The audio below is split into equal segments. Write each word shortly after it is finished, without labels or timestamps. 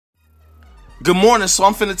Good morning. So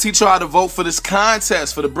I'm finna teach you how to vote for this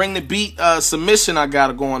contest for the Bring the Beat submission I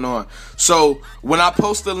got going on. So when I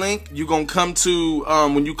post the link, you're gonna come to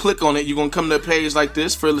when you click on it, you're gonna come to a page like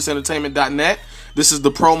this, fearlessentertainment.net. This is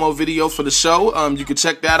the promo video for the show. You can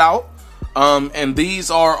check that out. And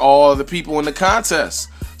these are all the people in the contest.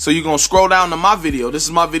 So you're gonna scroll down to my video. This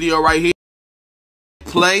is my video right here.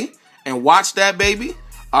 Play and watch that, baby.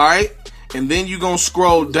 All right. And then you're gonna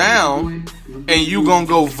scroll down and you're gonna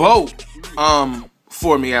go vote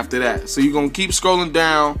for me after that. So you're gonna keep scrolling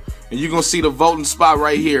down and you're gonna see the voting spot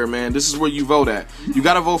right here, man. This is where you vote at. You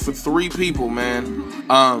gotta vote for 3 people,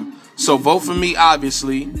 man. So vote for me,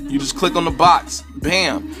 obviously. You just click on the box,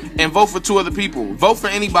 bam, and vote for 2 other people. Vote for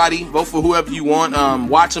anybody, vote for whoever you want.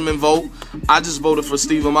 Watch them and vote. I just voted for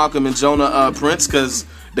Stephen Malcolm and Jonah Prince because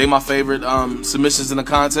they my favorite submissions in the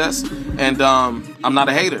contest, and I'm not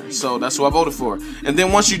a hater, so that's who I voted for. And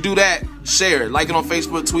then once you do that, share it, like it on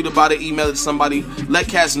Facebook, tweet about it, email it to somebody, let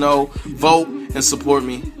cats know, vote, and support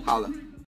me. Holla.